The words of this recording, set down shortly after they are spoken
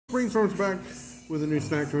Brainstorms back with a new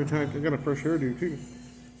snack to attack. I got a fresh hairdo too.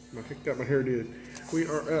 I picked out my hair did. We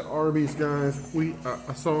are at Arby's, guys.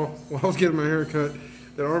 I saw while I was getting my hair cut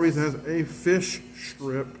that Arby's has a fish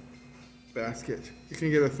strip basket. You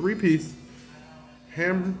can get a 3-piece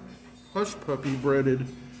Hushpuppy breaded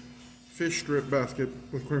fish strip basket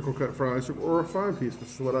with crinkle cut fries, or a 5-piece, which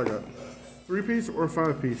is what I got. 3-piece or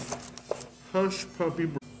 5-piece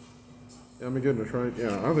Hushpuppy. Yeah, I'm getting it right.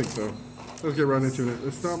 Yeah, I think so. Let's get right into it.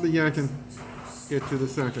 Let's stop the yakking. Get to the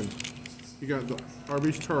second. You got the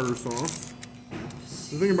Arby's tartar sauce.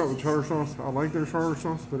 The thing about the tartar sauce, I like their tartar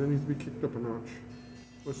sauce, but it needs to be kicked up a notch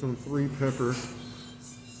with some 3-pepper.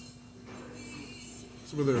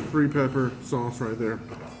 Some of their 3-pepper sauce right there.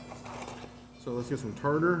 So let's get some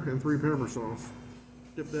tartar and 3-pepper sauce.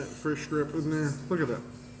 Dip that fish strip in there. Look at that.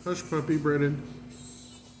 Hushpuppy breaded.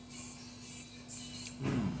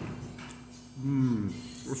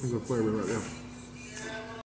 There's some good flavor right there.